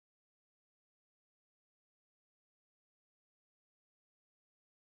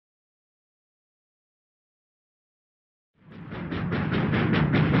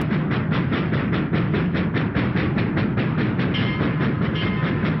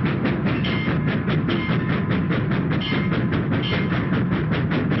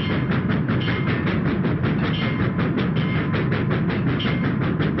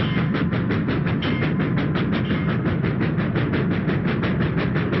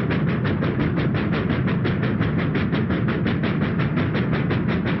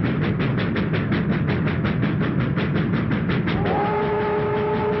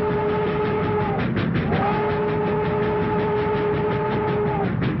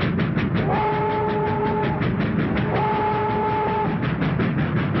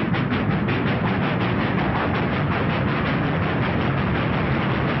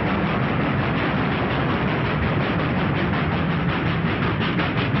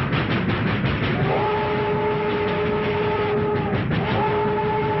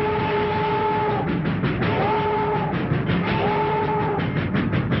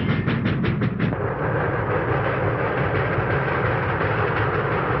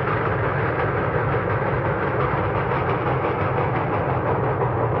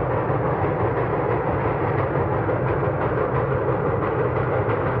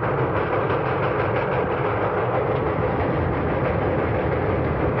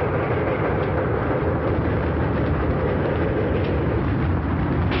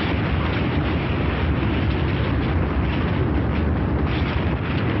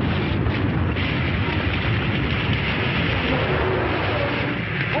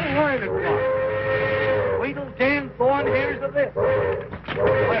toilet block. Wait till Dan Thorne hears of this.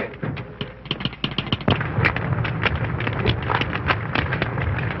 Wait.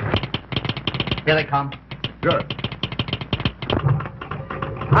 Here they come. Good.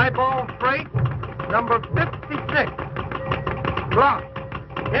 Highball freight, number 56. Blocked.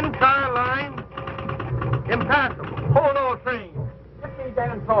 Entire line, impassable. Hold on, train. Get me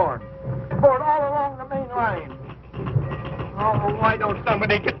Dan Thorne. Board all along the main line. Oh, why don't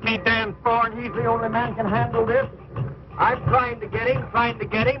somebody get me Dan Thorne? He's the only man can handle this. I'm trying to get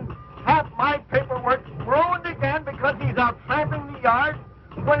him. Half my paperwork's ruined again because he's out tramping the yard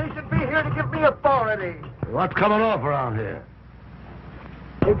when he should be here to give me authority. What's coming off around here?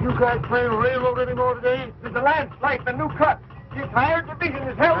 Did you guys play railroad anymore today? There's a landslide, the new cut. The entire division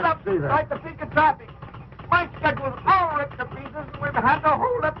is held up like the peak of traffic. My schedule's all ripped to pieces, and we've had to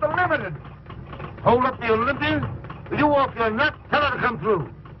hold up the limited. Hold up the Olympians? You off your nut? Tell her to come through.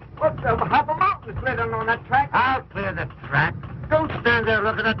 What's half a mountain sliding on that track? I'll clear the track. Don't stand there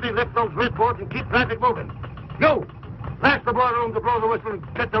looking at me. Lift those reports and keep traffic moving. You, pass the boardroom to blow the whistle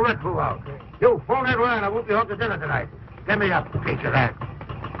and get the red crew out. You, phone that Ryan. I won't be home to dinner tonight. Give me a piece of that.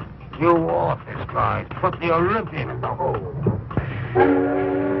 You office guys, put the Olympian in the hole.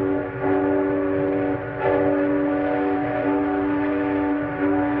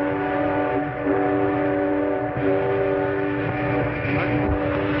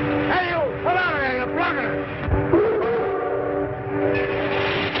 Hey, you! Pull out of there, you blugger!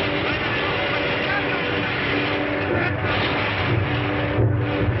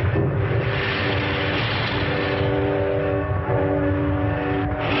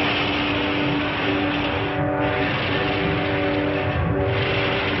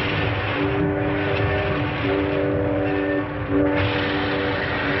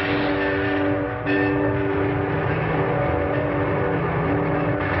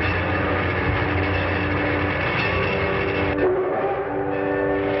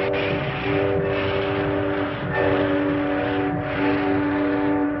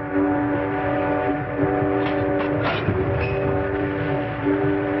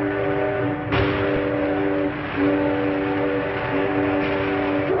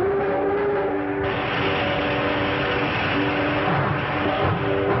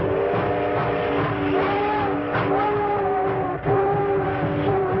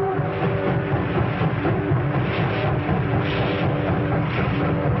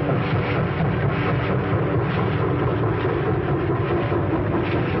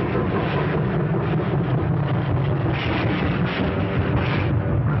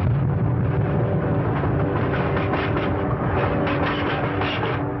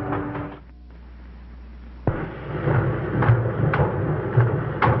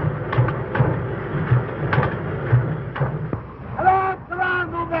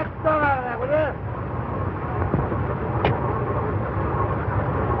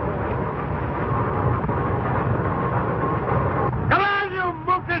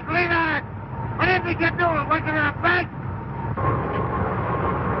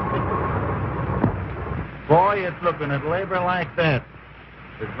 Boy, it's looking at labor like that.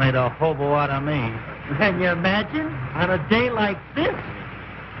 It's made a hobo out of me. Can you imagine? On a day like this?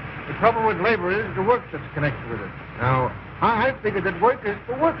 The trouble with labor is the work that's connected with it. Now, I figured that work is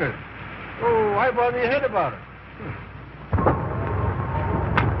for workers. So why bother your head about it?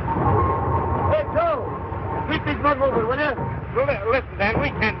 Hey, Joe! Keep these mud moving, will you? Listen, Dan, we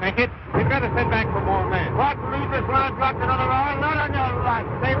can't make it. We've got to send back for more men. What? Leave this line dropped another hour? Not on your life.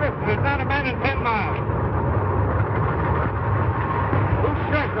 Say, listen, there's not a man in 10 miles. Who's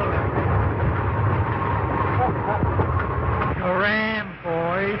scheduled it? Karam,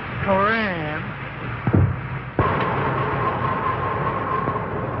 boys. Karam.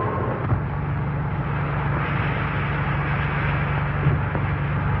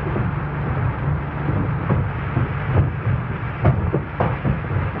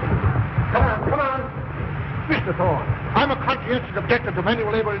 Mr. Thorne, I'm a conscientious objector to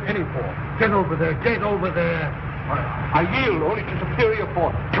manual labor in any form. Get over there. Get over there. I yield only to superior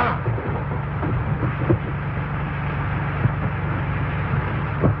force. Come on.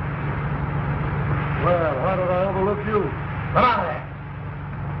 Well, how did I overlook you? Come out of there.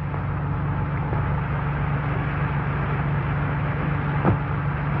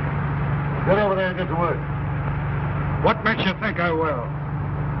 Get over there and get to work. What makes you think I will?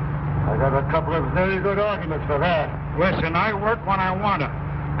 I got a couple of very good arguments for that. Listen, I work when I want to,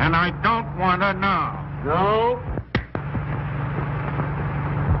 and I don't want to now. No?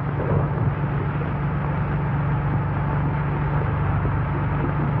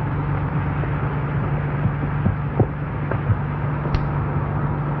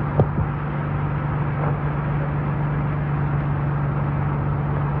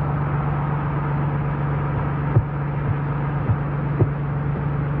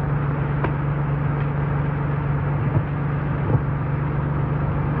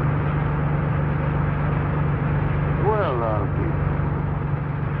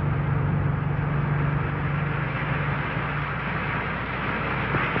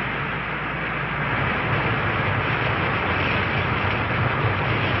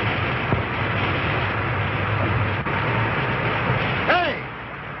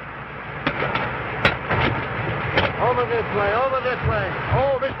 over this way.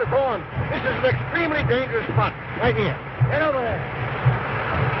 Oh, Mr. Thorne, this is an extremely dangerous spot. Right here. Get over there.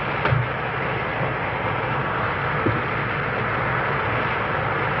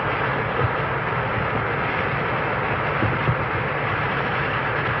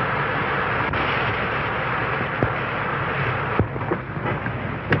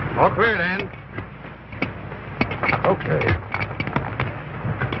 All clear, then. Okay.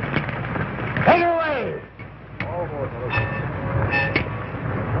 Take it away!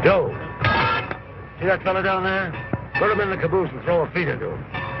 Joe, see that fella down there? Put him in the caboose and throw a feed into him.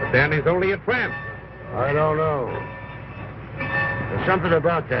 But Danny's only a tramp. I don't know. There's something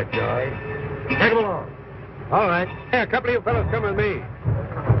about that guy. Take him along. All right. Hey, a couple of you fellas come with me.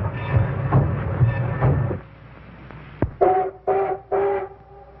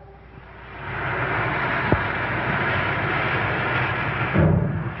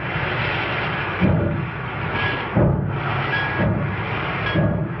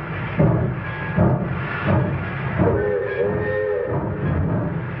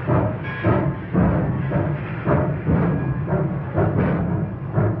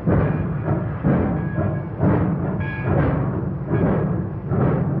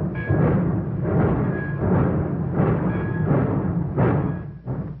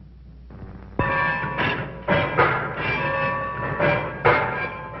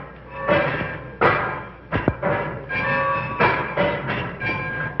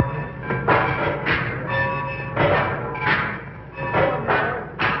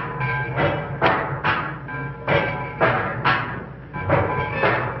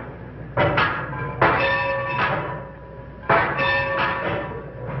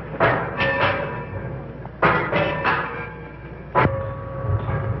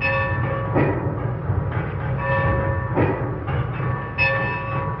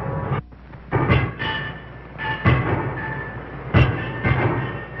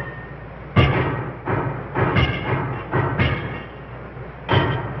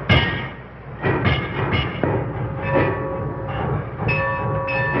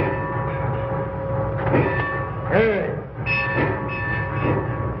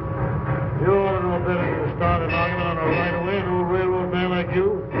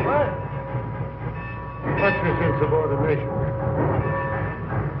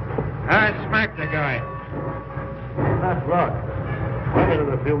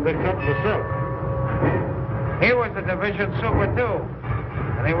 He was a division super, too.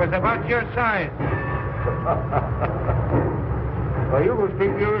 And he was about your size. Well, you must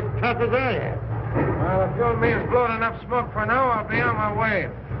think you're as tough as I am. Well, if you'll me has blown enough smoke for now, I'll be on my way.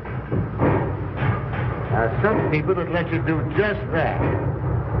 Some people would let you do just that.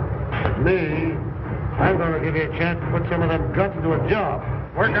 But me, I'm going to give you a chance to put some of them guts into a job.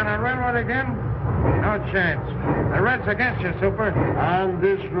 Work on a railroad again? No chance. The red's against you, Super. On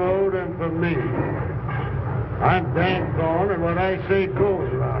this road and for me. I'm Dan Thorne, and what I say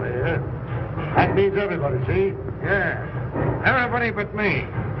goes around here. That means everybody, see? Yeah. Everybody but me.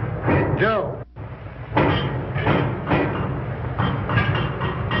 Joe.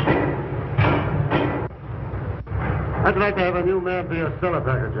 I'd like to have a new man be a cellar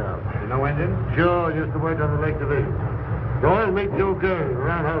packer job. You know engine? Sure, used to work on the Lake Division. Go and meet Joe Gurley, the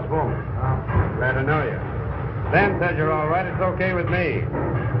roundhouse foreman. Oh, glad to know you. Dan says you're all right. It's okay with me.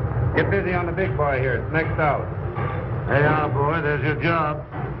 Get busy on the big boy here. It's next out. Hey, boy, there's your job.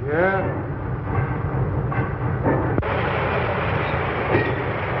 Yeah?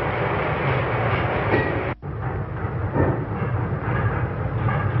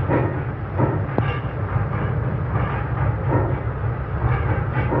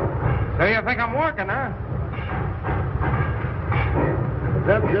 So you think I'm working, huh? If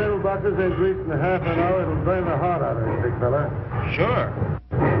them jail boxes ain't greased in half an hour, it'll burn the heart out of you, big fella. Sure.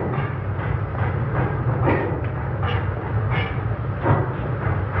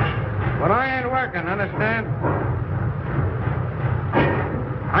 But I ain't working, understand?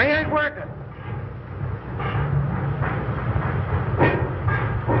 I ain't working.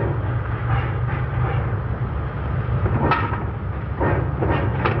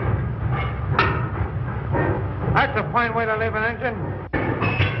 That's a fine way to live an engine.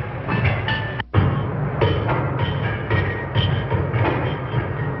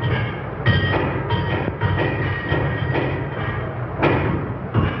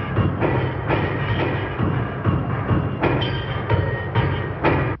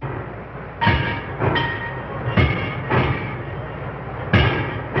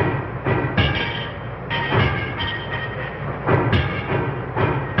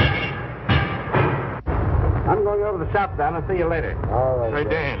 Shop down and see you later. All right. Hey,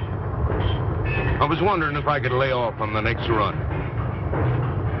 Dan. I was wondering if I could lay off on the next run.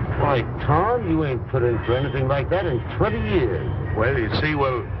 Why, Tom, you ain't put in for anything like that in 20 years. Well, you see,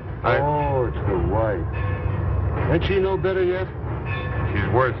 Oh, it's the wife. Ain't she no better yet? She's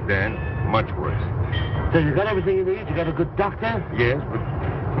worse, Dan. Much worse. So you got everything you need? You got a good doctor? Yes, but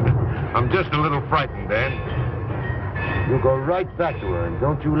I'm just a little frightened, Dan. You go right back to her, and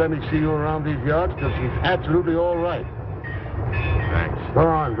don't you let me see you around these yards till she's absolutely all right. Thanks. Go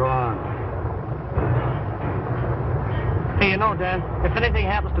on, go on. Hey, you know, Dan, if anything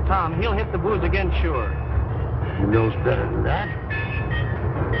happens to Tom, he'll hit the booze again, sure. He knows better than that.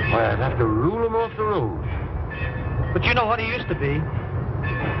 Why, I'd have to rule him off the road. But you know what he used to be.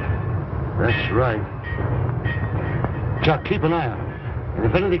 That's right. Chuck, keep an eye on him. And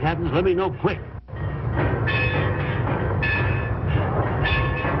if anything happens, let me know quick.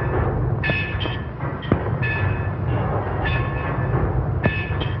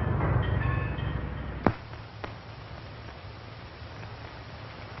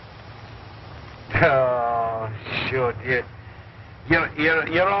 Oh, sure, dear.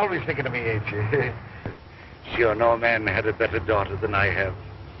 You're always thinking of me, ain't you? Sure, no man had a better daughter than I have.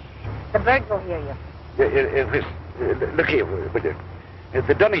 The birds will hear you. Look here,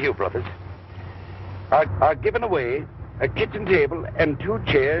 the Donahue brothers are giving away a kitchen table and 2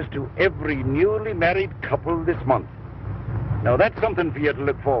 chairs to every newly married couple this month. Now, that's something for you to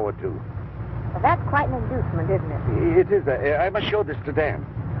look forward to. Well, that's quite an inducement, isn't it? It is. I must show this to Dan.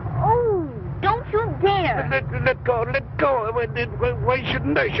 Oh, don't you dare. Let go. Why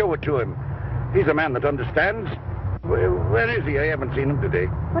shouldn't I show it to him? He's a man that understands. Where is he? I haven't seen him today.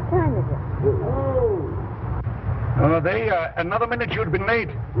 What time is it? Oh, another minute you'd been late.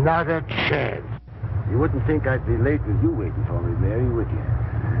 Not a chance. You wouldn't think I'd be late with you waiting for me, Mary, would you?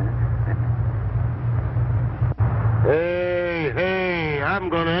 Hey, I'm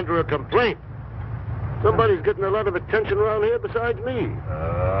going to enter a complaint. Somebody's getting a lot of attention around here besides me.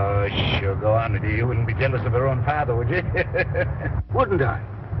 Oh, sure, go on. You wouldn't be jealous of your own father, would you? Wouldn't I?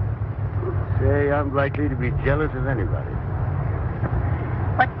 Say, I'm likely to be jealous of anybody.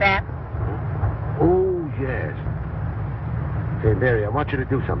 What's that? Oh, yes. Say, Mary, I want you to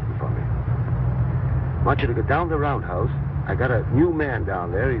do something for me. I want you to go down the roundhouse. I got a new man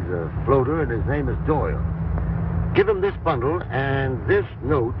down there. He's a floater, and his name is Doyle. Give him this bundle and this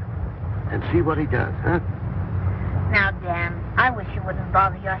note and see what he does, huh? Now, Dan, I wish you wouldn't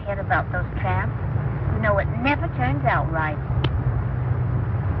bother your head about those tramps. You know, it never turns out right.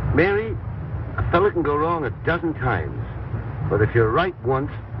 Mary, a fella can go wrong 12 times. But if you're right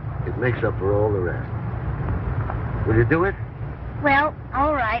once, it makes up for all the rest. Will you do it? Well,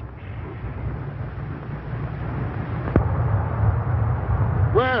 all right.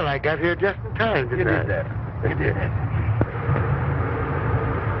 Well, I got here just in time, didn't I? You did that. You did it.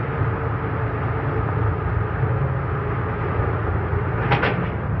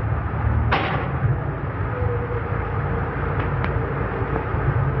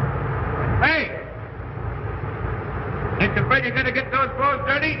 Hey! Ain't you afraid you're going to get those clothes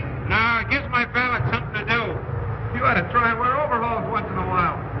dirty? No, it gives my valet something to do. You ought to try and wear overalls once in a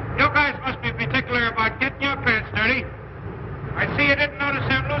while. You guys must be particular about getting your pants dirty. I see you didn't notice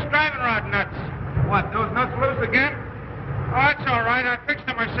them loose driving rod nuts. What, those nuts loose again? Oh, that's all right. I fixed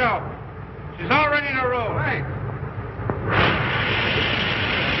them myself. She's all ready to roll. Thanks.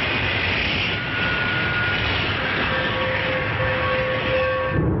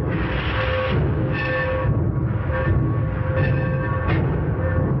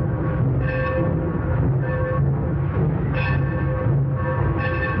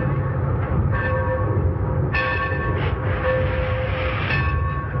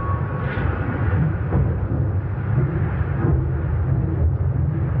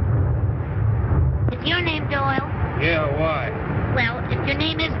 Yeah, why? Well, if your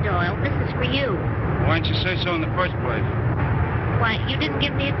name is Doyle, this is for you. Why didn't you say so in the first place? Why, you didn't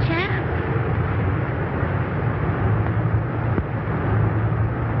give me a chance.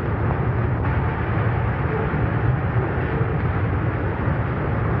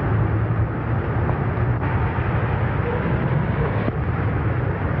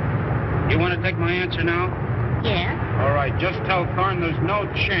 You want to take my answer now? Yes? All right, just tell Thorne there's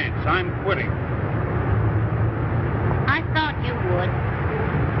no chance. I'm quitting. I thought you would.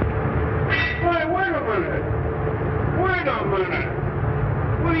 Wait a minute. Wait a minute.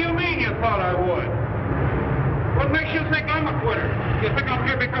 What do you mean you thought I would? What makes you think I'm a quitter? You think I'm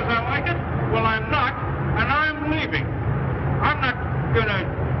here because I like it? Well, I'm not, and I'm leaving. I'm not gonna...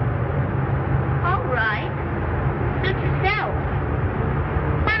 All right. Suit yourself.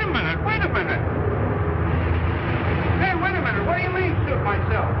 Wait a minute. Hey, wait a minute. What do you mean, suit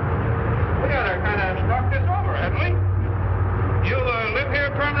myself? We got a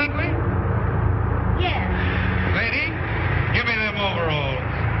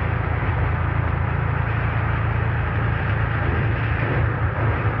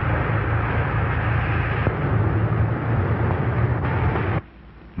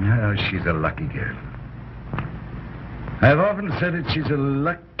she's a lucky girl. I've often said it, she's a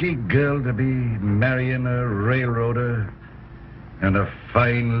lucky girl to be marrying a railroader and a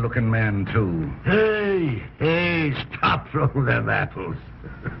fine-looking man, too. Hey, stop throwing them apples.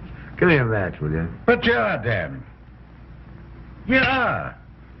 Give me a match, will you? But you are, Dan. You are.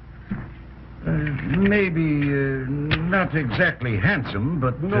 Maybe not exactly handsome,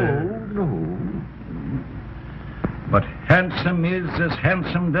 but... No. But handsome is as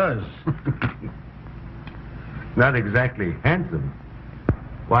handsome does. Not exactly handsome.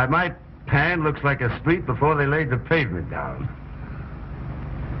 Why, my pan looks like a street before they laid the pavement down.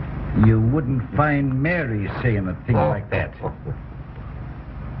 You wouldn't find Mary saying a thing like that.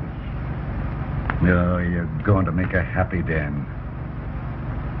 No, you're going to make her happy, Dan.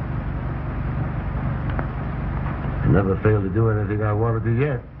 I never failed to do anything I wanted to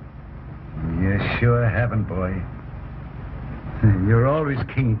yet. You sure haven't, boy. You're always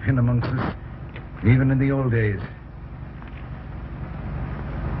kingpin amongst us, even in the old days.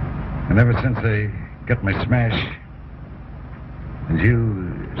 And ever since I got my smash, and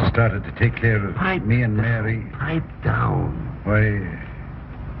you started to take care of me and Mary... Pipe down. Why,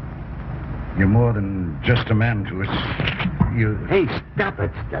 you're more than just a man to us. You... Hey, stop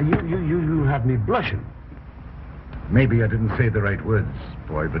it. You have me blushing. Maybe I didn't say the right words,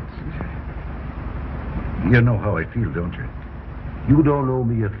 boy, but... You know how I feel, don't you? You don't owe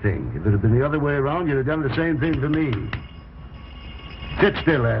me a thing. If it had been the other way around, you'd have done the same thing to me. Sit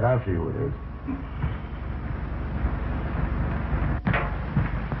still, lad. I'll see who it is.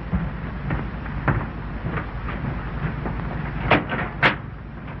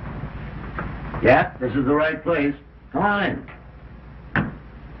 Yeah, this is the right place. Come on in.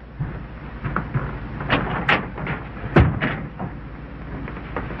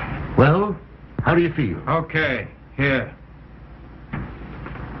 Well, how do you feel? Okay, here.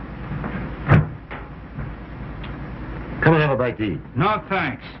 Come and have a bite to eat. No,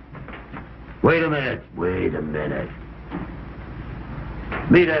 thanks. Wait a minute.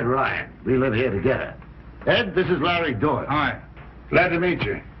 Meet Ed Ryan. We live here together. Ed, this is Larry Doyle. Hi. Glad to meet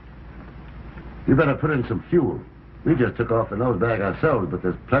you. You better put in some fuel. We just took off the nosebag ourselves, but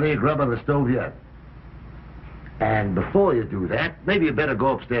there's plenty of grub on the stove yet. And before you do that, maybe you better go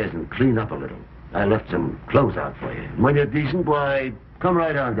upstairs and clean up a little. I left some clothes out for you. When you're decent, why, come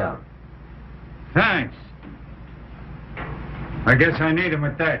right on down. Thanks. I guess I need him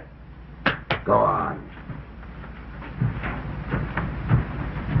at that. Go on.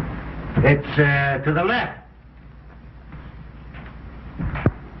 It's to the left.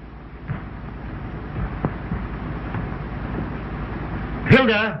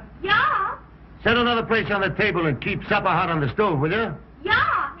 Hilda? Ja? Set another place on the table and keep supper hot on the stove, will you?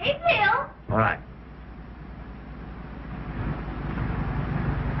 Ja, ik wil. All right.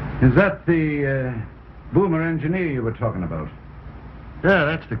 Is that the boomer engineer you were talking about? Yeah,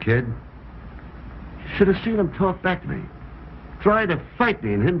 that's the kid. Should have seen him talk back to me. Tried to fight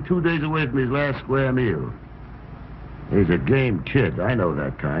me, and him 2 days away from his last square meal. He's a game kid. I know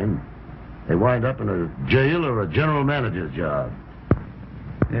that kind. They wind up in a jail or a general manager's job.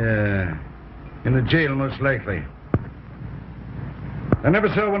 Yeah, in a jail, most likely. I never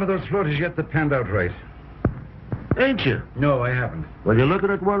saw one of those floaters yet that panned out right. Ain't you? No, I haven't. Well, you're looking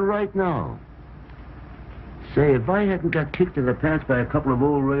at one right now. Say, if I hadn't got kicked in the pants by a couple of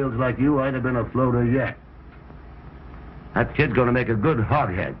old rails like you, I'd have been a floater yet. That kid's gonna make a good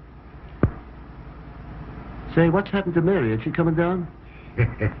hoghead. Say, what's happened to Mary? Is she coming down?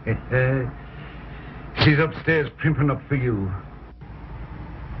 She's upstairs primping up for you.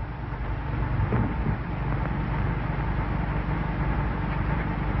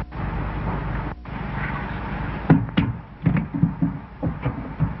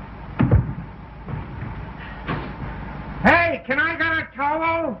 Hey, can I get a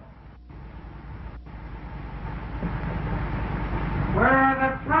towel? Where are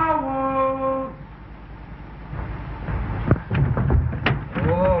the towels?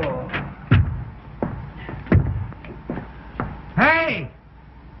 Oh. Hey,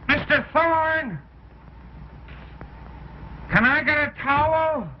 Mr. Thorne. Can I get a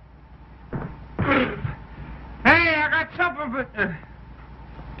towel? Hey, I got something for...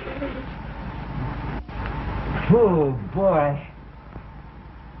 Oh, boy.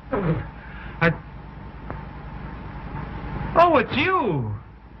 Oh, it's you.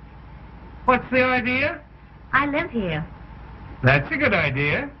 What's the idea? I live here. That's a good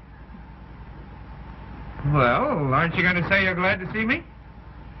idea. Well, aren't you going to say you're glad to see me?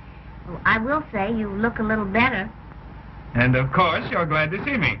 Well, I will say you look a little better. And of course, you're glad to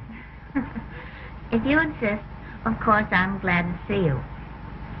see me. If you insist, of course I'm glad to see you.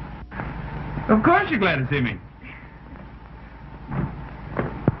 Of course you're glad to see me.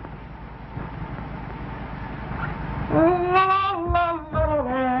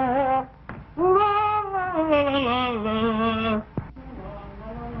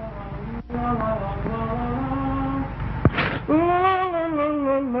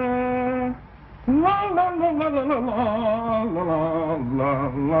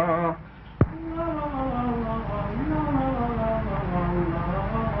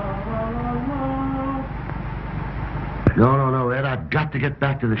 No, Ed, I've got to get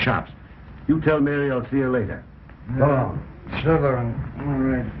back to the shops. You tell Mary I'll see her later. Go on. Sugar and... All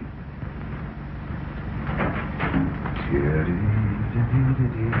right.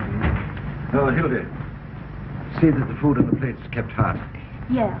 Oh, Hilda. See that the food on the plates is kept hot.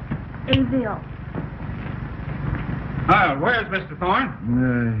 Yeah, AVO. Oh, where's Mr.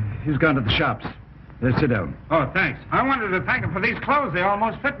 Thorne? He's gone to the shops. Sit down. Oh, thanks. I wanted to thank him for these clothes. They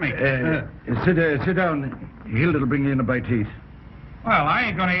almost fit me. Sit down. Hilda'll bring you in a bite to eat. Well, I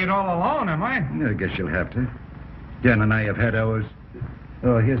ain't going to eat all alone, am I? I guess you'll have to. Jan and I have had ours.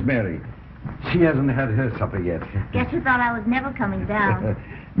 Oh, here's Mary. She hasn't had her supper yet. Guess you thought I was never coming down.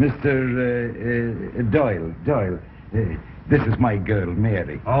 Mr. Doyle. This is my girl,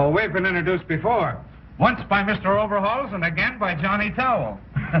 Mary. Oh, we've been introduced before. Once by Mr. Overalls and again by Johnny Towel.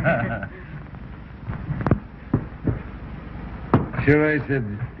 Sure, I said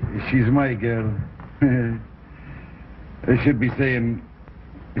she's my girl. I should be saying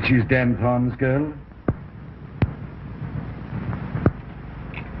she's Dan Thorne's girl.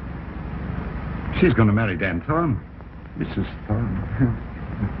 She's going to marry Dan Thorne. Mrs. Thorne.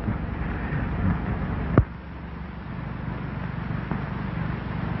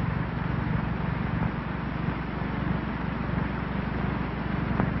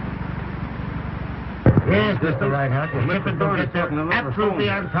 Yes, Mr. Reinhardt. The shipment don't get there absolutely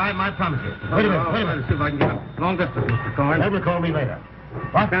on time, I promise you. Wait a minute. See if I can get him. Long distance, Mr. Thorne. Let me call me later.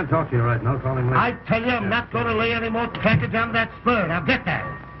 I can't talk to you right now. Call him later. I tell you, I'm not going to lay any more package on that spur. Now get that.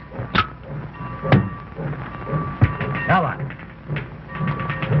 Now what?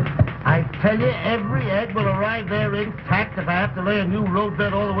 I tell you, every egg will arrive there intact if I have to lay a new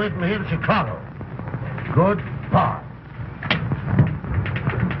roadbed all the way from here to Chicago. Goodbye.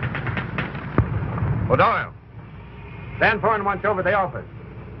 O'Doyle. Dan Thorne wants you over at the office.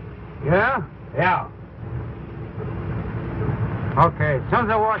 Yeah? Yeah. Okay, as soon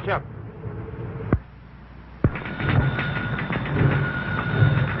as I wash up.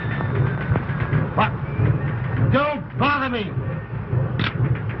 What? Don't bother me!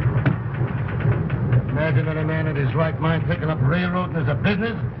 Imagine any man in his right mind picking up railroading as a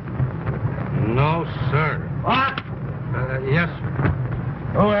business? No, sir. What? Yes, sir.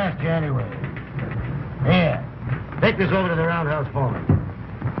 Who asked you anyway? Here, take this over to the roundhouse foreman.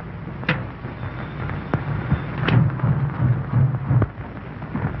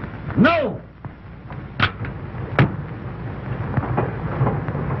 No!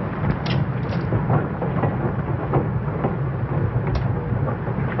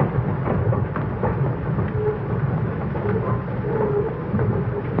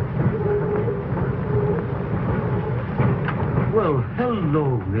 Well,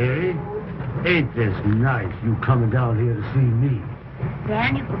 hello, Mary. Ain't this nice, you coming down here to see me?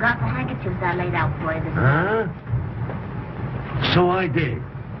 Dan, you forgot the handkerchiefs I laid out for you this Huh? So I did.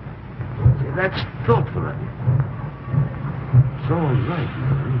 See, that's thoughtful of you. It's all right,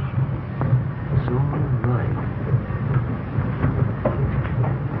 Mary. It's all right.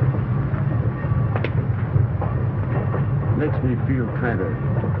 Makes me feel kind of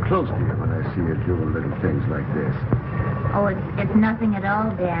close to you when I see you doing little things like this. Oh, it's nothing at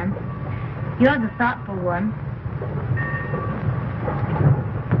all, Dan. You're the thoughtful one.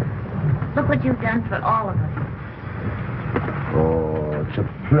 Look what you've done for all of us. Oh, it's a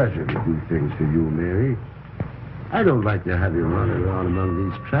pleasure to do things for you, Mary. I don't like to have you running around among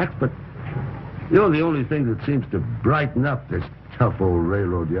these tracks, but you're the only thing that seems to brighten up this tough old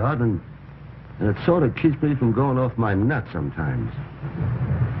railroad yard, and it sort of keeps me from going off my nut sometimes.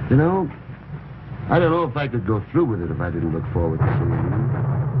 You know, I don't know if I could go through with it if I didn't look forward to seeing you.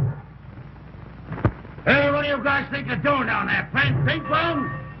 Hey, what do you guys think you're doing down there? Playing ping pong?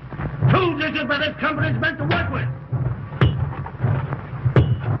 Tools isn't what this company's meant to work with.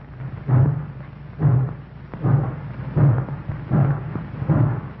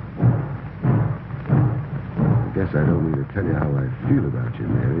 I guess I don't need to tell you how I feel about you,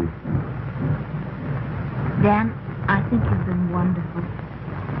 Mary. Dan, I think you've been wonderful.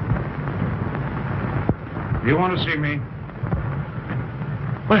 You want to see me?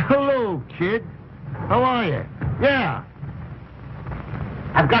 Well, hello, kid. How are you? Yeah.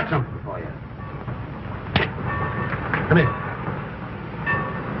 I've got something for you. Come here.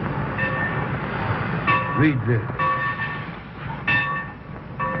 Read this.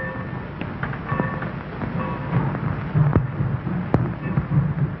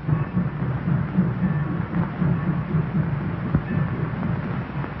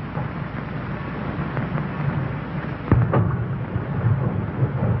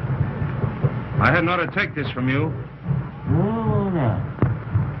 I hadn't ought to take this from you. Oh, no.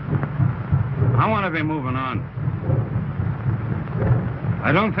 I want to be moving on.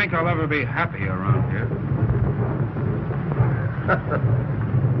 I don't think I'll ever be happy around here.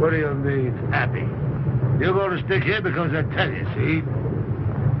 What do you mean, happy? You're going to stick here because I tell you, see?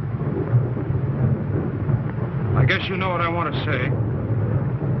 I guess you know what I want to say.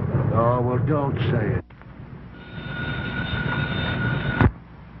 Oh, well, don't say it.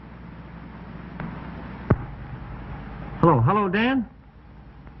 Hello, Dan?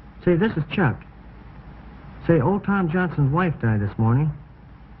 Say, this is Chuck. Say, old Tom Johnson's wife died this morning.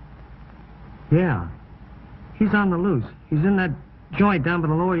 Yeah. He's on the loose. He's in that joint down by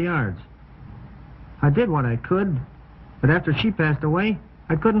the lower yards. I did what I could, but after she passed away,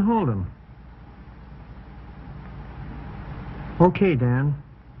 I couldn't hold him. Okay, Dan.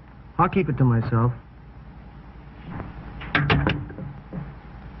 I'll keep it to myself.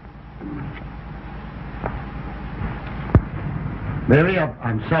 Mary,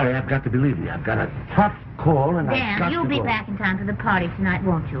 I'm sorry. I've got to believe you. I've got a tough call, and I've got Dan, to you'll be go. back in time for the party tonight,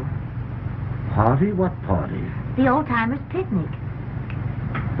 won't you? Party? What party? The old-timers' picnic.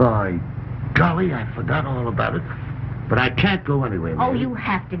 By golly, I forgot all about it. But I can't go anyway, Mary. Oh, you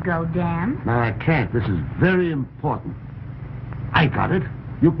have to go, Dan. No, I can't. This is very important. I got it.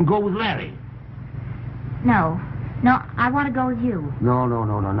 You can go with Larry. No, I want to go with you. No.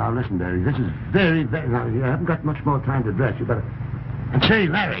 Now, listen, Mary. This is very... Now, you haven't got much more time to dress. You better... And say,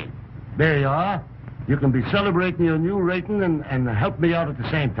 Larry, there you are. You can be celebrating your new rating and help me out at the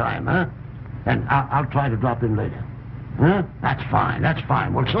same time, huh? And I'll try to drop in later. Huh? That's fine.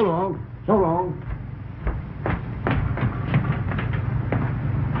 Well, so long. So long.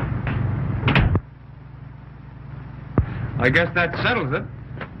 I guess that settles it.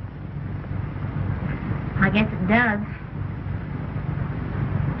 I guess it does.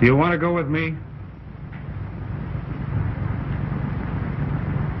 Do you want to go with me?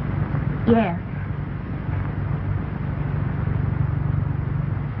 Yes.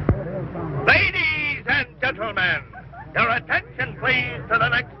 Ladies and gentlemen, your attention please to the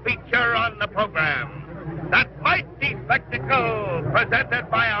next feature on the program. That mighty spectacle presented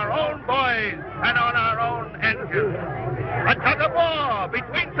by our own boys and on our own engine. A tug-of-war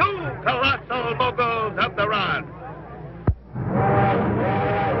between two colossal moguls of the rod.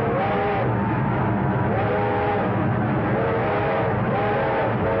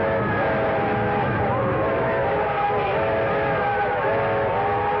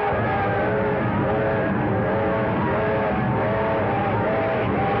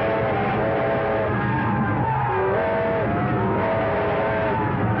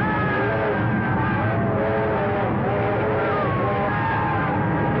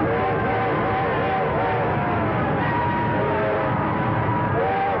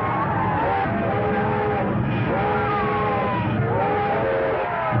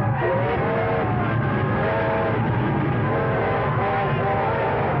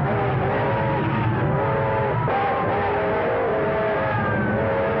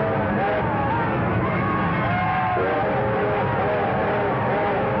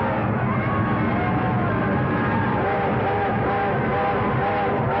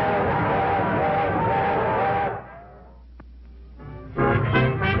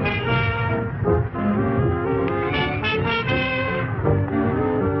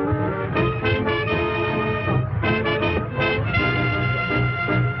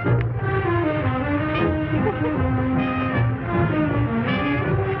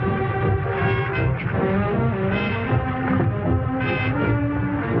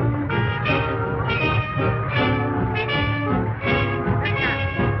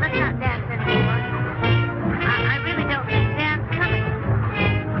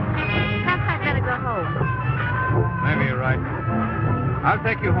 I'll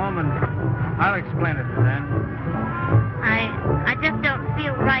take you home and I'll explain it to Dan. I just don't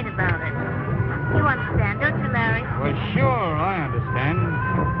feel right about it. You understand, don't you, Larry? Well, sure, I understand.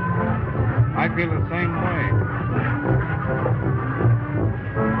 I feel the same way.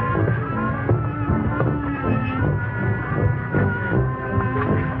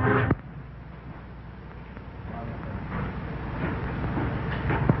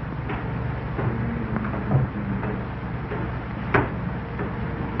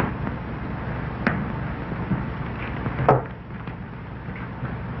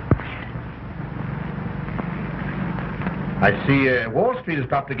 I see Wall Street has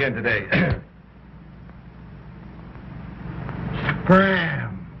dropped again today.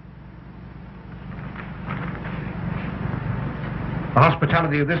 Scram! The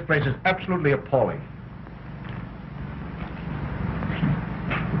hospitality of this place is absolutely appalling.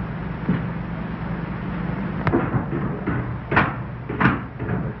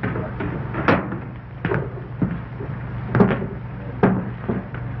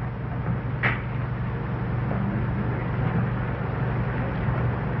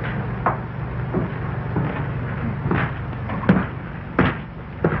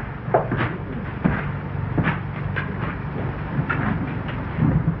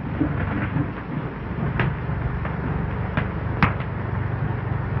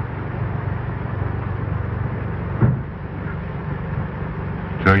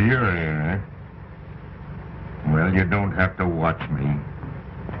 So you're here, eh? Well, you don't have to watch me.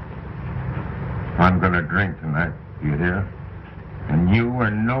 I'm gonna drink tonight, you hear? And you or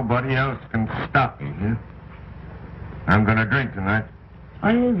nobody else can stop me, huh? I'm gonna drink tonight.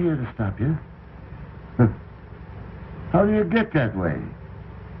 I ain't here to stop you. How do you get that way?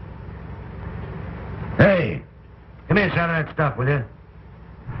 Hey, give me a shot of that stuff, will you?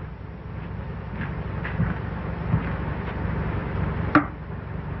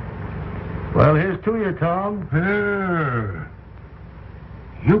 Well, here's to you, Tom.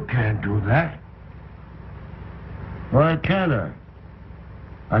 You can't do that. Why can't I?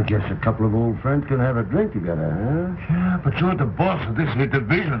 I guess a couple of old friends can have a drink together, huh? Yeah, but you're the boss of this here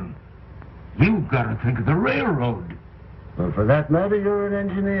division. You've got to think of the railroad. Well, for that matter, you're an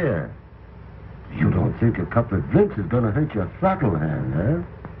engineer. You don't think a couple of drinks is going to hurt your throttle hand, huh?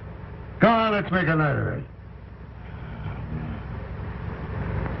 Go on, let's make a night of it.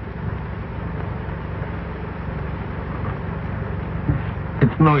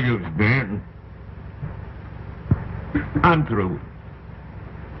 It's no use, Dan. I'm through.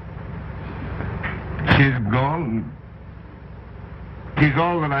 She's gone. She's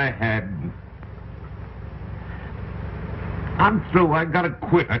all that I had. I'm through. I gotta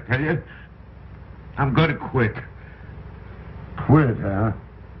quit, I tell you. I'm gonna quit. Quit, huh?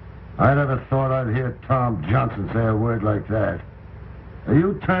 I never thought I'd hear Tom Johnson say a word like that. Are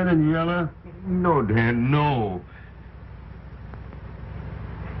you turning yellow? No, Dan, no.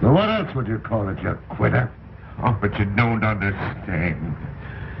 Well, what else would you call it, you quitter? Oh, but you don't understand.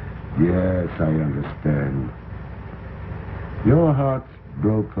 Yes, I understand. Your heart's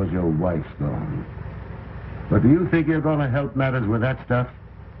broke because your wife's gone. But do you think you're going to help matters with that stuff?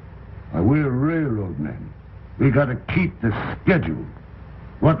 We're railroad men. We got to keep the schedule.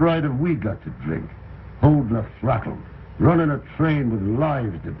 What right have we got to drink? Holding a throttle, running a train with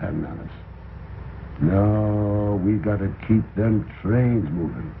lives depending on us. No, we got to keep them trains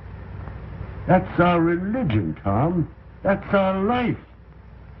moving. That's our religion, Tom. That's our life.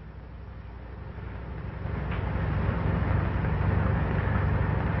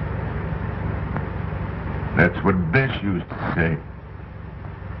 That's what Bess used to say.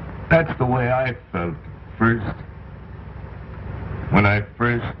 That's the way I felt first. When I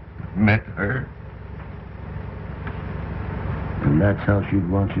first met her. And that's how she'd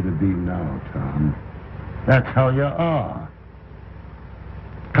want you to be now, Tom. That's how you are.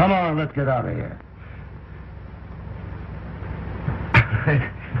 Come on, let's get out of here.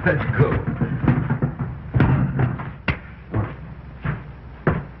 Let's go.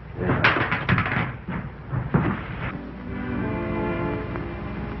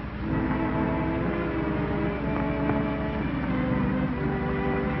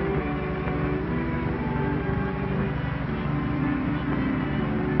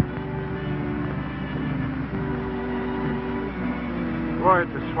 Boy,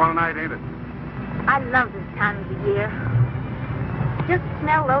 it's a swell night, ain't it? I love this time of the year. Just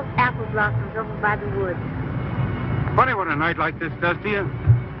smell those apple blossoms over by the woods. Funny what a night like this does to you.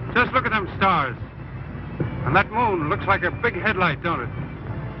 Just look at them stars. And that moon looks like a big headlight, don't it?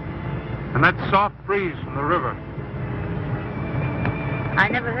 And that soft breeze from the river. I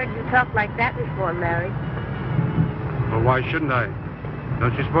never heard you talk like that before, Larry. Well, why shouldn't I?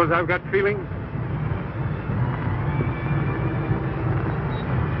 Don't you suppose I've got feelings?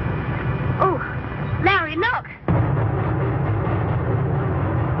 Oh, Larry, look!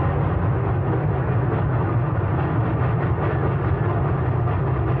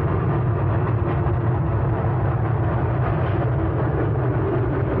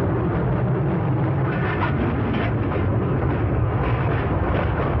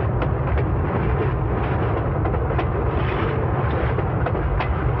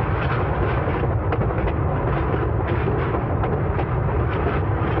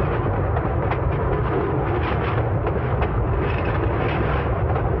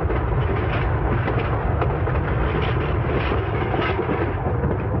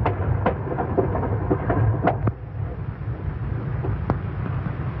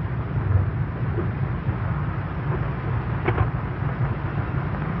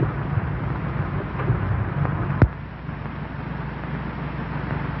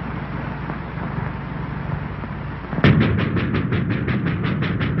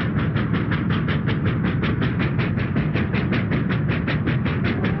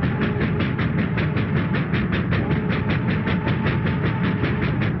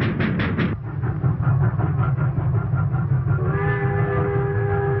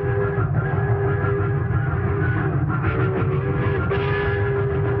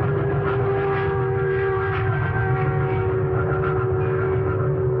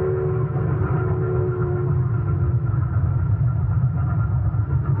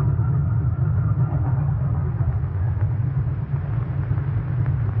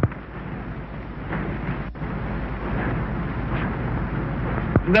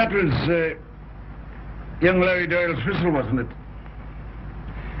 That was young Larry Doyle's whistle, wasn't it?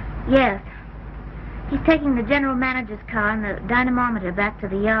 Yes. He's taking the general manager's car and the dynamometer back to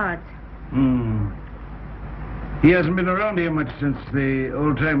the yards. He hasn't been around here much since the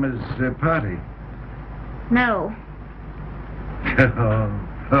old-timers' party. No.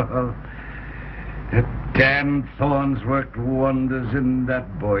 Dan Thorne's worked wonders in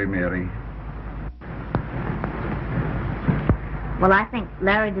that boy, Mary. Well, I think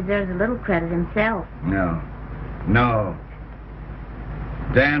Larry deserves a little credit himself. No.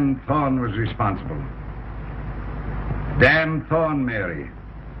 Dan Thorne was responsible. Dan Thorne, Mary.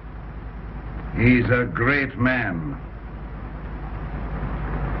 He's a great man.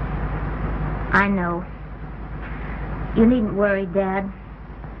 I know. You needn't worry, Dad.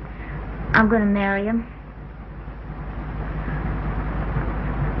 I'm going to marry him.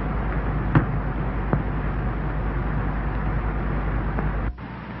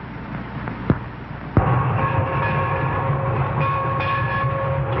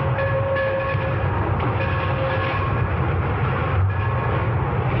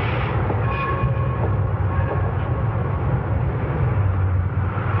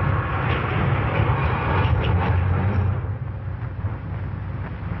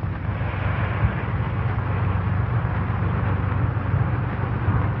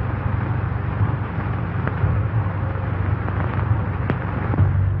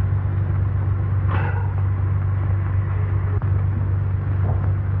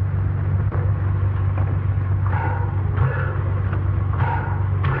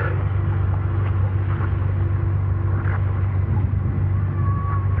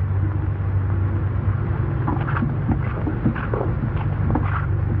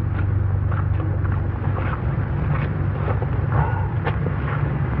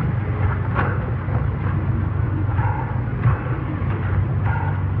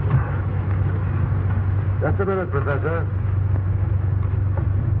 Just a minute, Professor.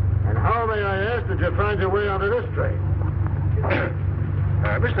 And how, may I ask, did you find your way onto this train?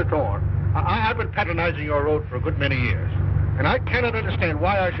 Mr. Thorne, I've been patronizing your road for a good many years, and I cannot understand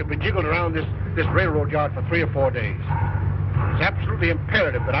why I should be jiggled around this railroad yard for 3 or 4 days. It's absolutely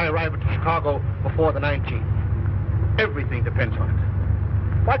imperative that I arrive at Chicago before the 19th. Everything depends on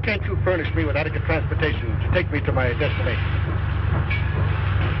it. Why can't you furnish me with adequate transportation to take me to my destination?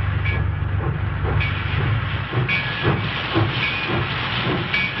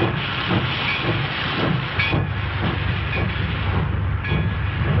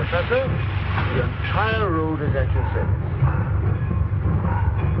 Professor, the entire road is at your service.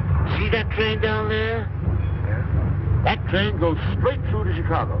 See that train down there? Yeah? That train goes straight through to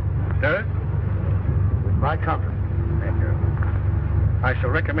Chicago. Sir? With my company. Thank you. I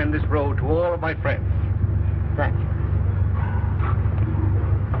shall recommend this road to all of my friends. Thank you.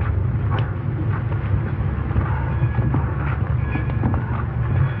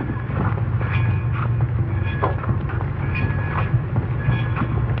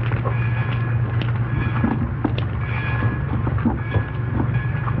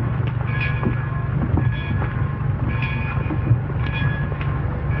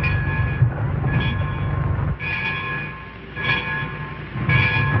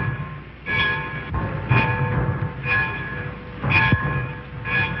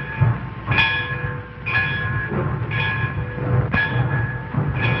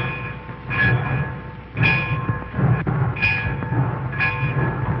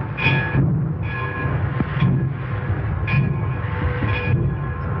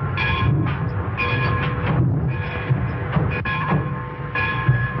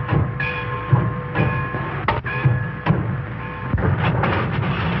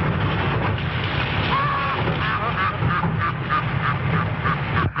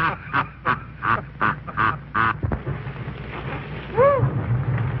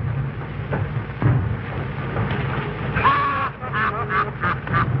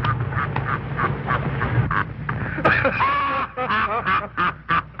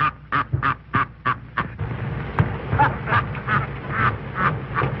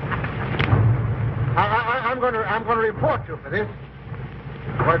 I'm going to report you for this.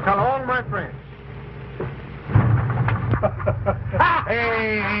 I'm going to tell all my friends.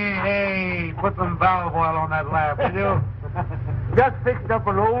 Hey, put some valve oil on that laugh, will you? Just fixed up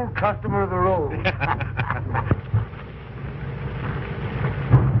an old customer of the road.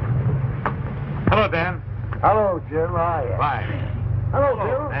 Hello, Dan. Hello, Jim. How are you? Fine. Hello, Hello,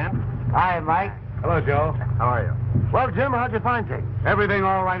 Bill. Dan. Hi, Mike. Hello, Joe. How are you? Well, Jim, how'd you find things? Everything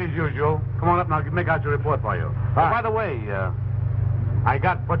all right as usual. Come on up and I'll make out your report for you. Oh, by the way, I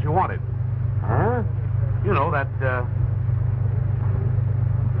got what you wanted. Huh? You know, that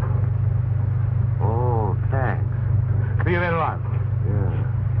Thanks. See you later on.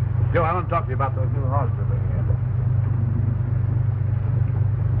 Yeah. Joe, I want to talk to you about those new hogs we're bringing in.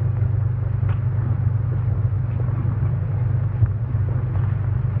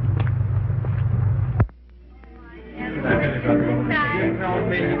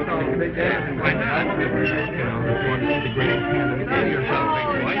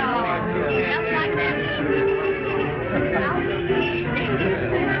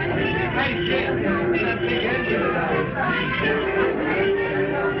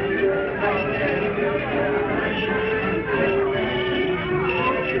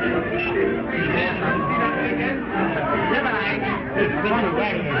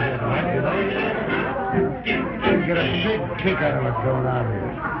 Get a big kick out of what's going on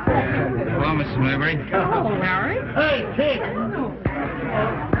here. Hello, Mrs. Maybury. Oh, Harry. Hey, kid!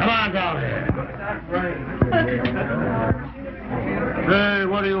 Come on down here. Hey,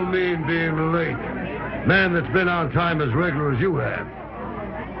 what do you mean being late? Man that's been on time as regular as you have.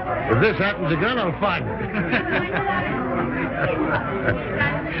 If this happens again, I'll find it.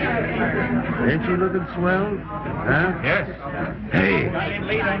 Ain't you looking swell? Huh? Yes. Hey,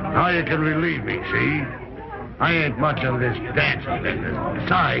 now you can relieve me, see? I ain't much on this dancing business.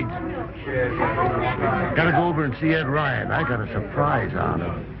 Besides, gotta go over and see Ed Ryan. I got a surprise on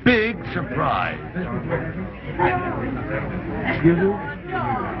him. Big surprise. Excuse me?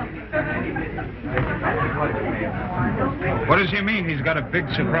 What does he mean he's got a big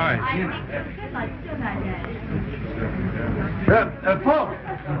surprise?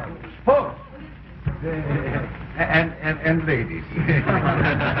 Folks. And ladies.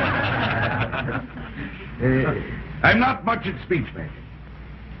 I'm not much at speech making.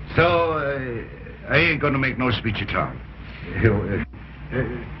 So, I ain't gonna make no speech at all.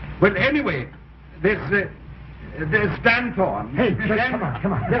 Well, anyway, there's Dan Thorne. Hey, come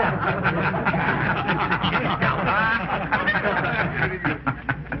on, get out.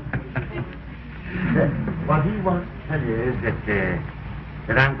 What he wants to tell you is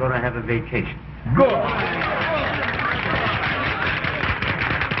that I'm going to have a vacation. Good.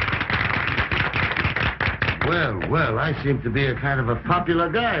 Well, I seem to be a kind of a popular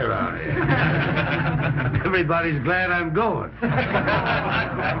guy around here. Everybody's glad I'm going.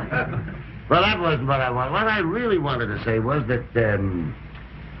 Well, that wasn't what I wanted. What I really wanted to say was that,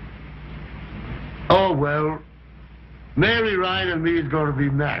 oh, well, Mary Ryan and me is going to be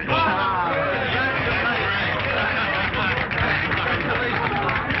married.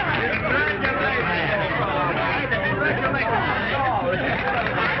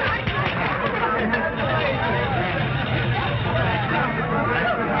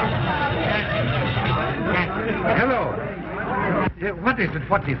 Hello. What is it?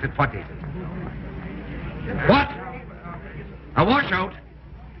 What? A washout?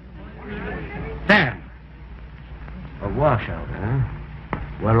 Dan. A washout, huh?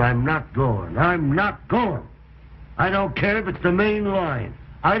 Well, I'm not going. I don't care if it's the main line.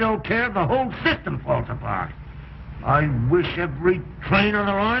 I don't care if the whole system falls apart. I wish every train on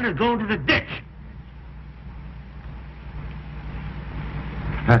the line had gone to the ditch.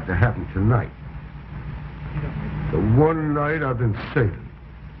 Had to happen tonight. The one night I've been saving.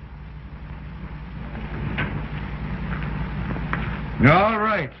 All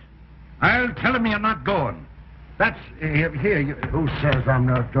right. I'll tell him you're not going. That's... here, Who says I'm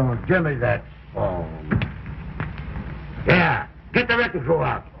not going? Give me that phone. Yeah, get the wrecking crew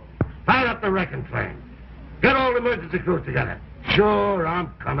out. Fire up the wrecking train. Get all the emergency crews together. Sure, I'm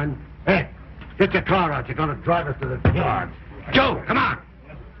coming. Hey, get your car out. You're going to drive us to the yard. Joe, come on.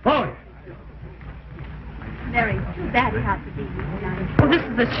 Boy. Mary, it's too bad it has to be you tonight. Well, this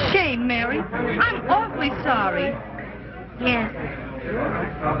is a shame, Mary. I'm awfully sorry. Yes.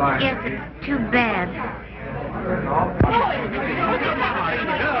 Yes, it's too bad.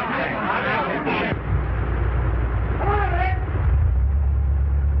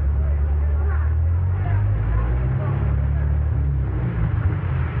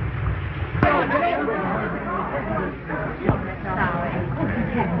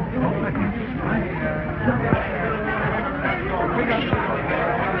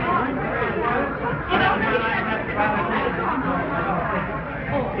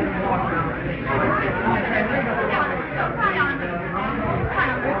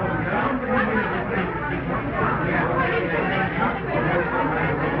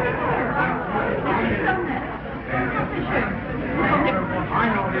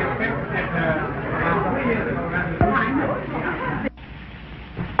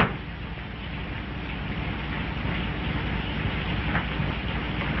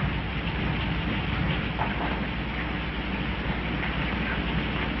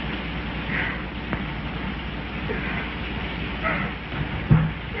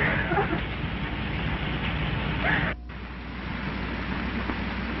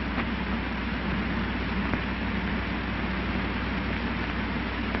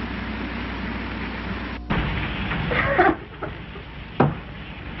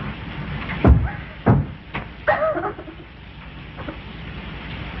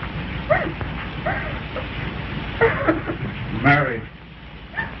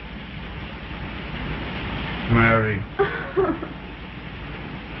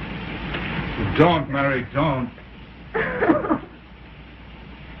 Don't, Mary, don't.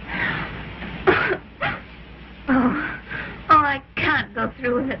 I can't go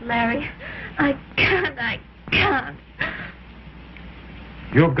through with it, Larry. I can't.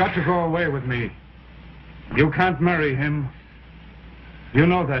 You've got to go away with me. You can't marry him. You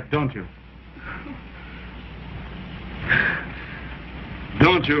know that, don't you?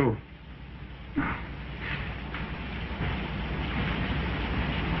 Don't you?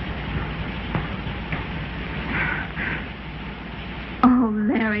 Oh,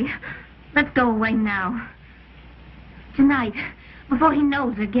 Larry, let's go away now. Tonight, before he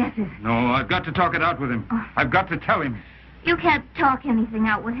knows or guesses. No, I've got to talk it out with him. I've got to tell him. You can't talk anything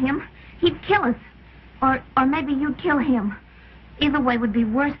out with him. He'd kill us. Or maybe you'd kill him. Either way would be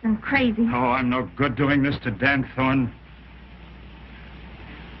worse than crazy. Oh, I'm no good doing this to Dan Thorne.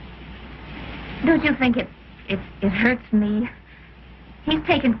 Don't you think it hurts me? He's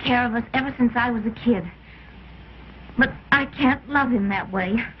taken care of us ever since I was a kid. But I can't love him that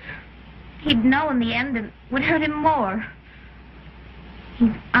way. He'd know in the end and would hurt him more.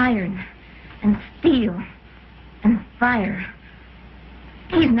 He's iron and steel and fire.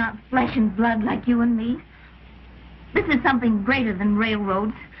 He's not flesh and blood like you and me. This is something greater than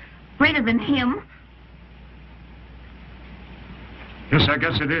railroads, greater than him. Yes, I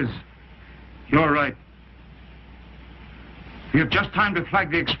guess it is. You're right. You've just time to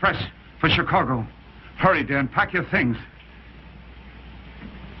flag the express for Chicago. Hurry, Dan, pack your things.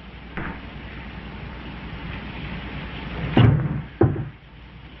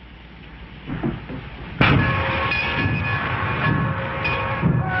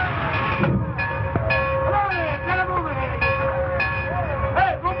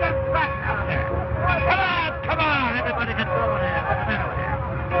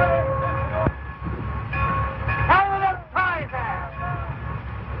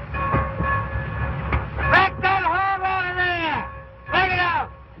 Back that hog on and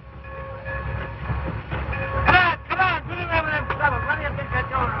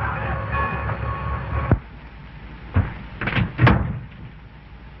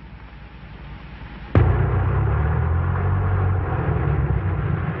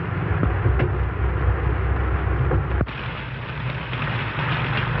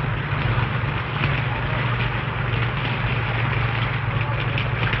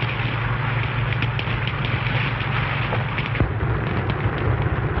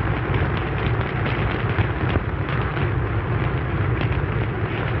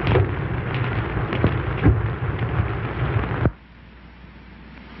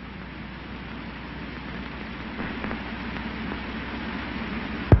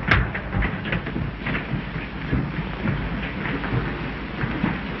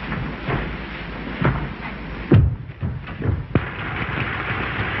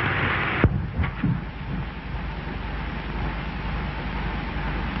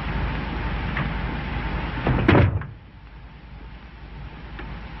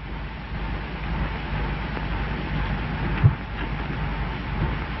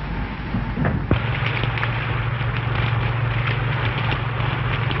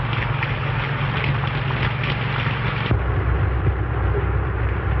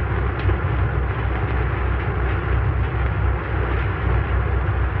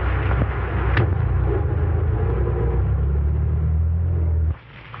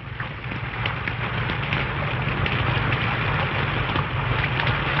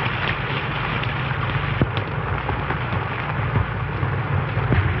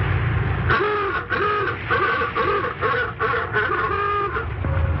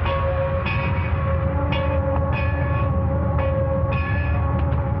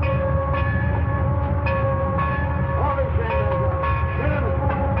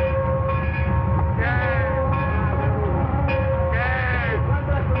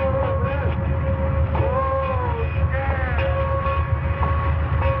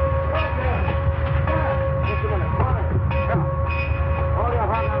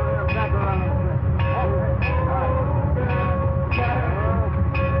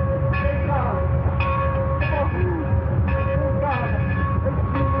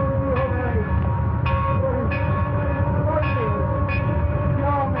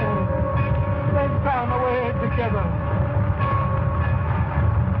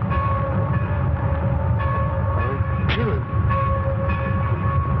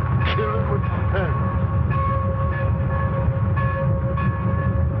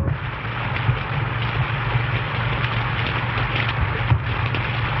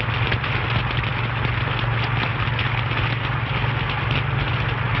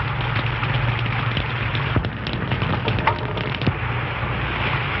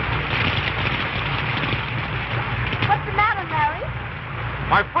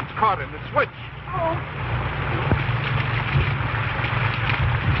button, the switch.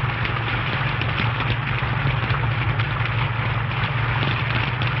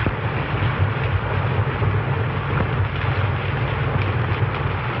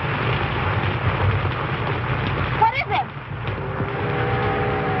 What is it?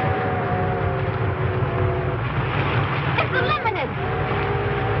 It's the limited.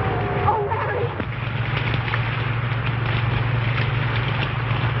 Oh, Larry.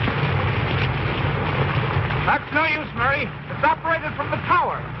 That's no use, Mary. It's operated from the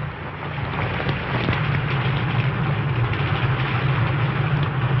tower.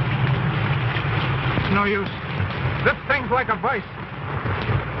 It's no use. This thing's like a vice.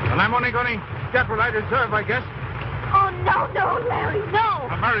 And I'm only going to get what I deserve, I guess. Oh, no, Larry, no.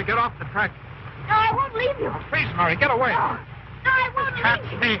 Now, Mary, get off the track. No, I won't leave you. Please, Mary, get away. No, I won't Can't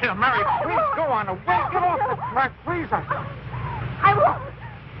leave you. stay here, Mary. No, I Please won't. go on away. Get off the track, please. I won't.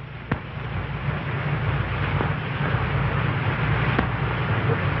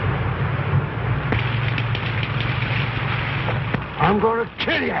 I'm going to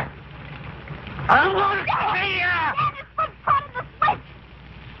kill you. I'm going to kill you. Dad, it's what's caught in the switch.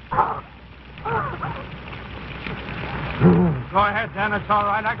 Go ahead, Dan. It's all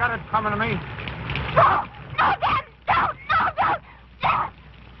right. I got it coming to me. No, Dad, don't. Dad.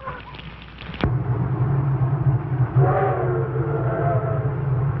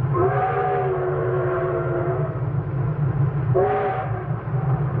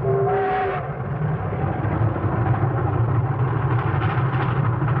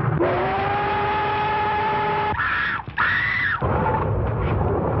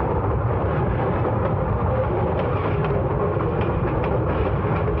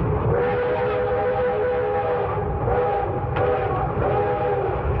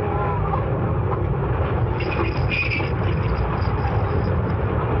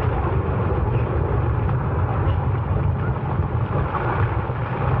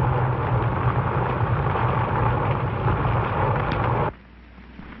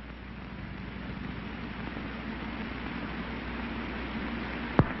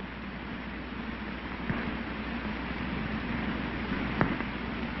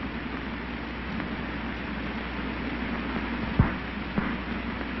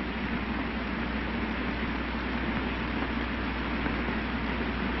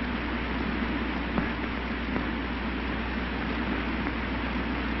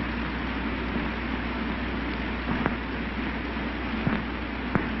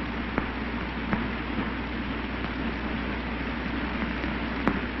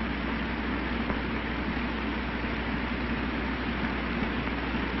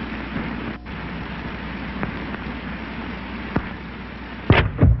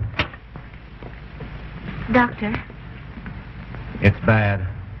 Doctor. It's bad.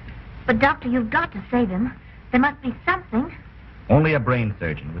 But, Doctor, you've got to save him. There must be something. Only a brain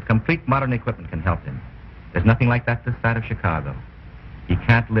surgeon with complete modern equipment can help him. There's nothing like that this side of Chicago. He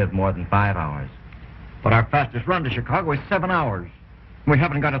can't live more than 5 hours. But our fastest run to Chicago is 7 hours. We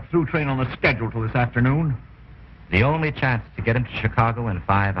haven't got a through train on the schedule till this afternoon. The only chance to get him to Chicago in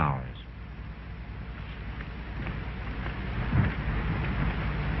 5 hours.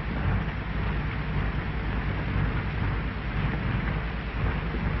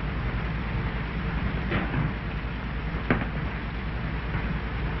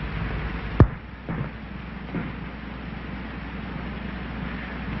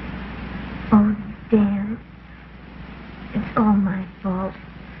 Oh, Dan. It's all my fault.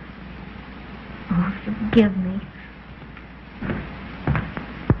 Oh, forgive me.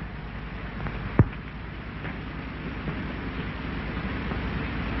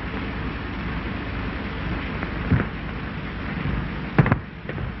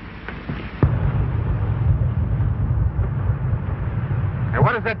 Hey,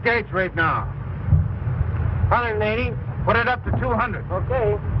 what is that gauge rate now? 180. Put it up to 200.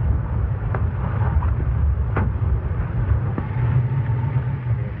 Okay.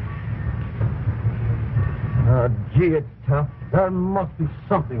 Gee, it's tough. There must be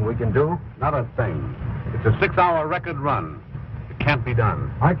something we can do. Not a thing. It's a 6-hour record run. It can't be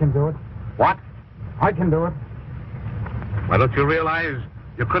done. I can do it. What? I can do it. Well, don't you realize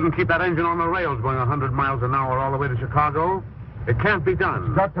you couldn't keep that engine on the rails going 100 miles an hour all the way to Chicago? It can't be done.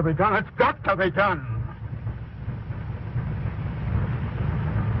 It's got to be done. It's got to be done.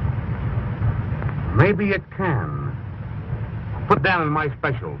 Maybe it can. Put down in my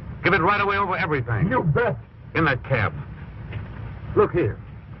special. Give it right away over everything. You bet. In that cab. Look here.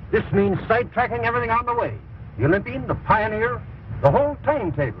 This means sidetracking everything on the way. The Olympian, the Pioneer, the whole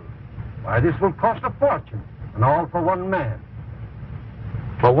timetable. Why, this will cost a fortune, and all for one man.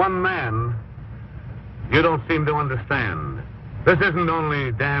 For one man, you don't seem to understand. This isn't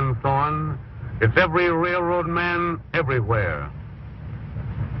only Dan Thorne. It's every railroad man everywhere.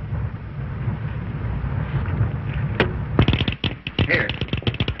 Here.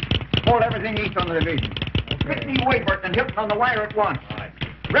 Hold everything east on the division. Pick me Wayford and Hilton on the wire at once. All right.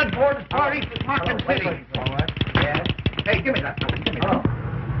 Red board as far east as Markham City. All right. Yes. Hey, give me that. Give me that.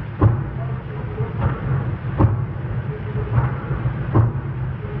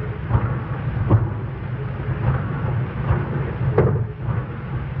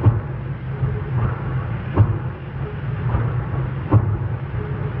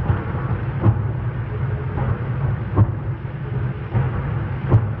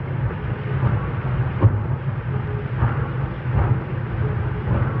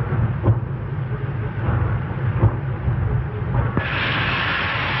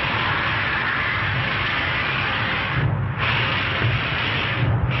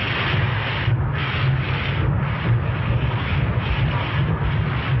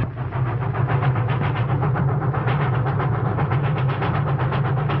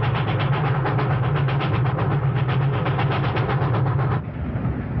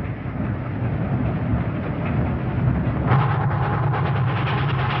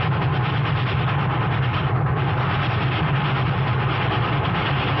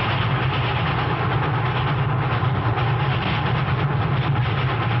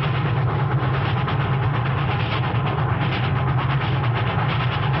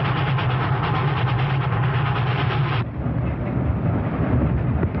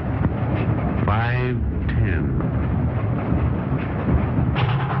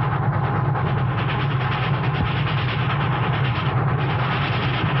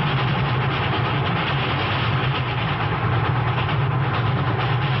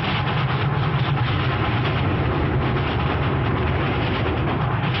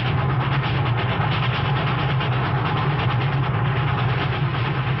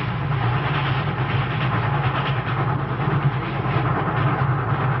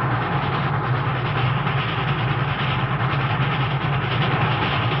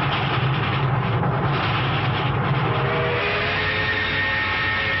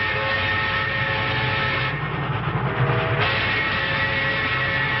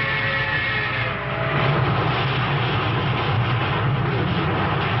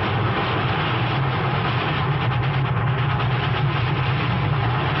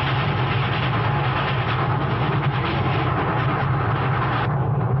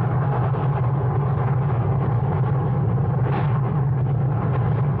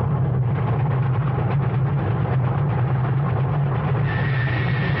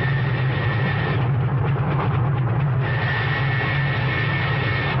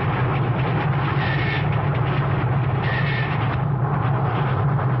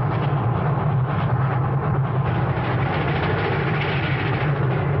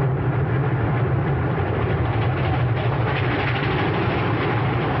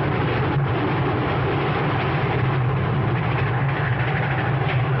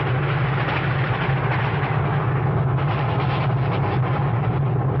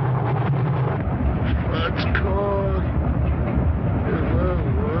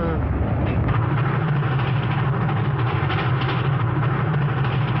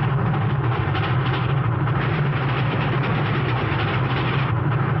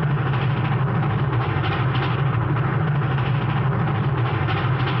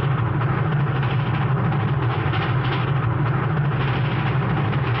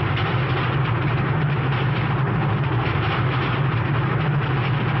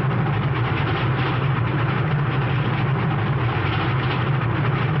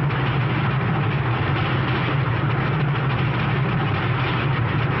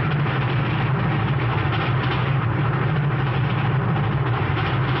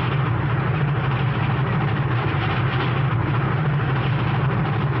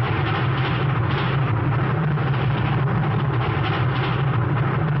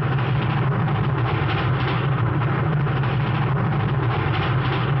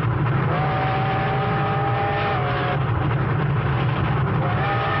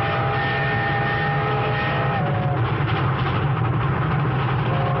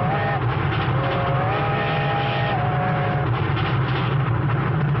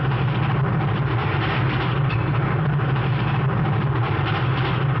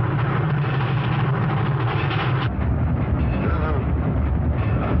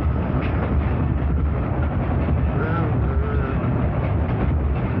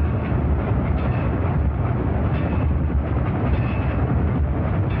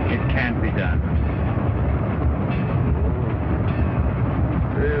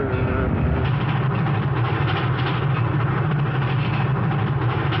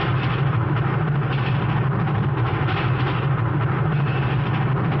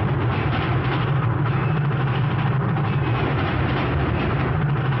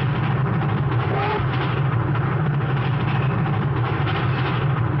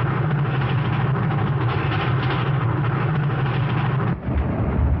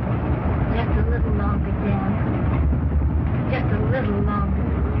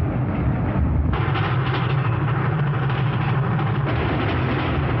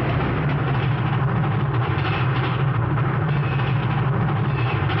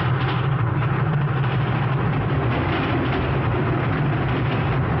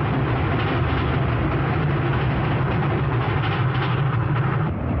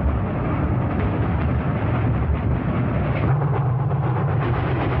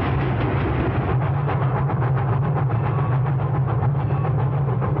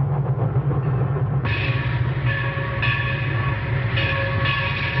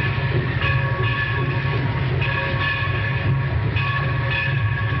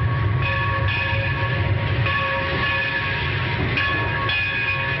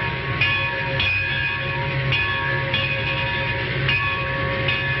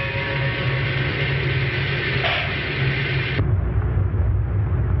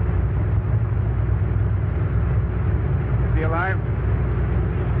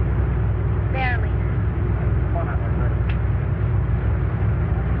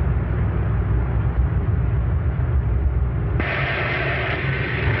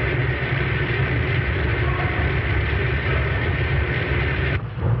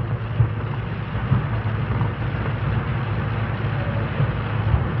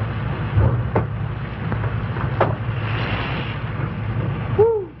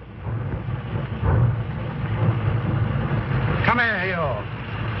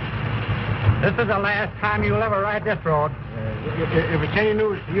 This is the last time you'll ever ride this road. If it's any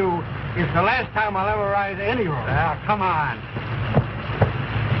news to you, it's the last time I'll ever ride any road. Come on.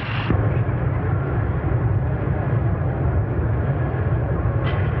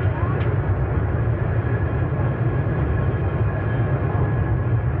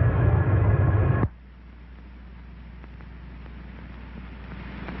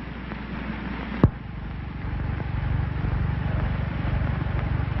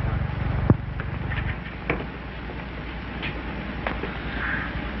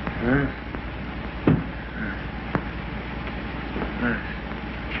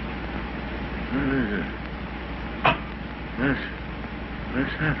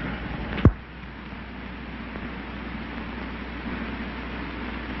 What's happened?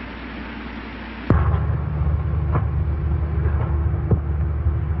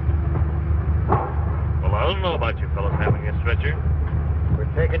 Well, I don't know about you fellas having a stretcher.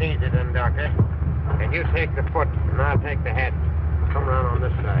 We'll take it easy then, Doctor. And you take the foot, and I'll take the head. Come around on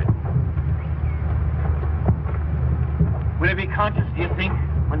this side. Will he be conscious, do you think,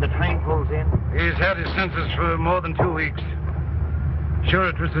 when the train pulls in? He's had his senses for more than 2 weeks. Sure,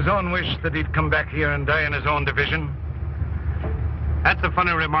 it was his own wish that he'd come back here and die in his own division. That's a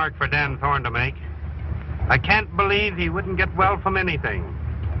funny remark for Dan Thorne to make. I can't believe he wouldn't get well from anything,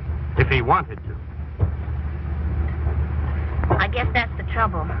 if he wanted to. I guess that's the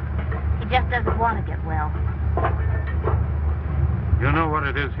trouble. He just doesn't want to get well. You know what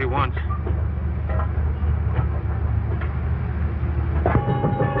it is he wants.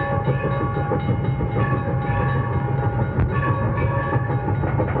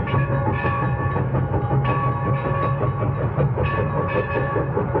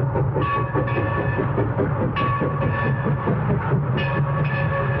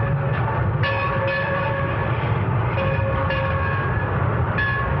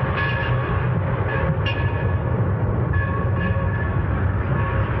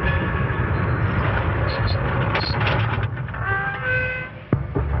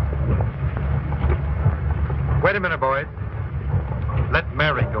 Wait a minute, boys. Let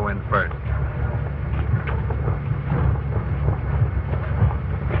Mary go in first.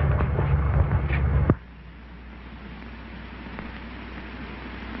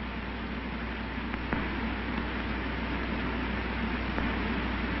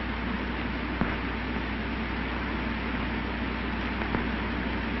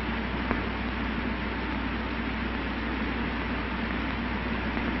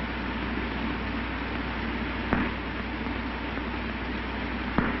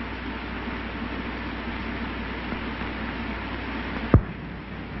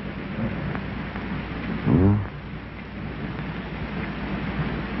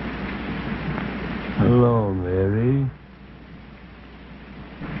 Hello, Mary.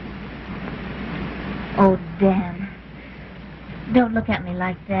 Oh, Dan. Don't look at me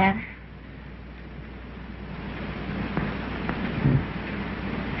like that.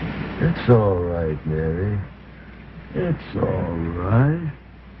 It's all right, Mary. It's all right.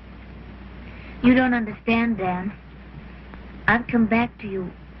 You don't understand, Dan. I've come back to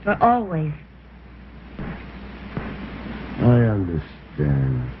you for always. I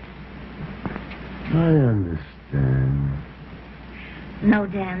understand. I understand. No,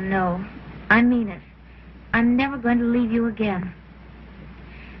 Dan, no. I mean it. I'm never going to leave you again.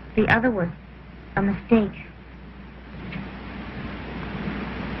 The other was a mistake.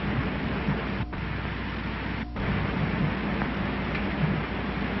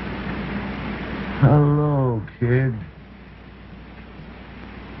 Hello, kid.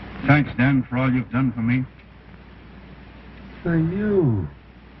 Thanks, Dan, for all you've done for me. For you.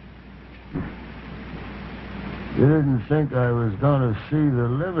 You didn't think I was going to see the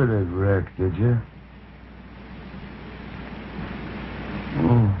limited wreck, did you?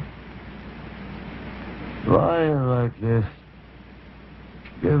 Lying like this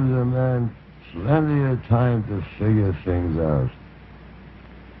gives a man plenty of time to figure things out.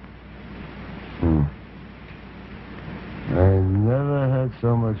 I never had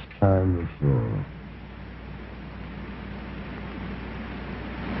so much time before.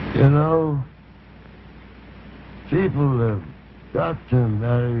 You know, people have got to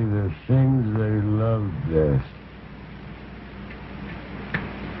marry the things they love best.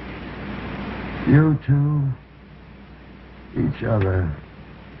 You two, each other.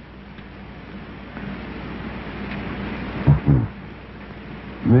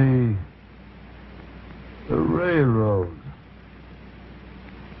 Me, the railroad.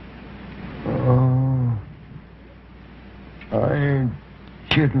 Oh, I ain't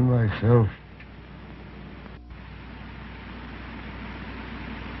kidding myself.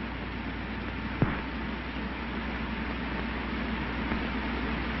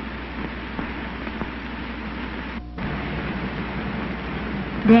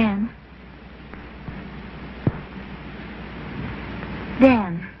 Dan.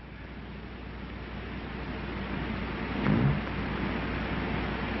 Dan.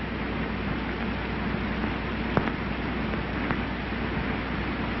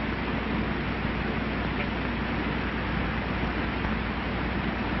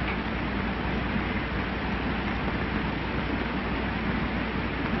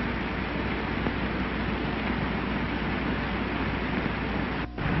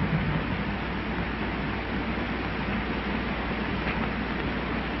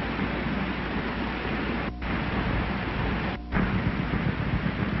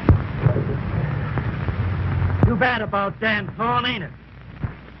 Bad about Dan Thorne, ain't it?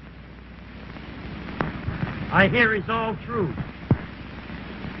 I hear he's all true.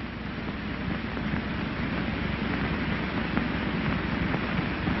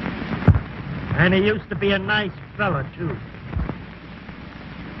 And he used to be a nice fella, too.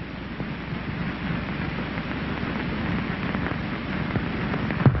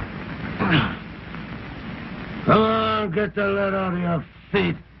 Come on, get the lead out of your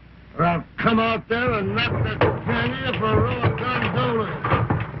feet, or I'll come out there and knock the can you for raw gondolas.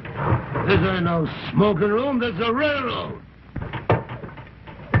 This ain't no smoking room, this is a railroad.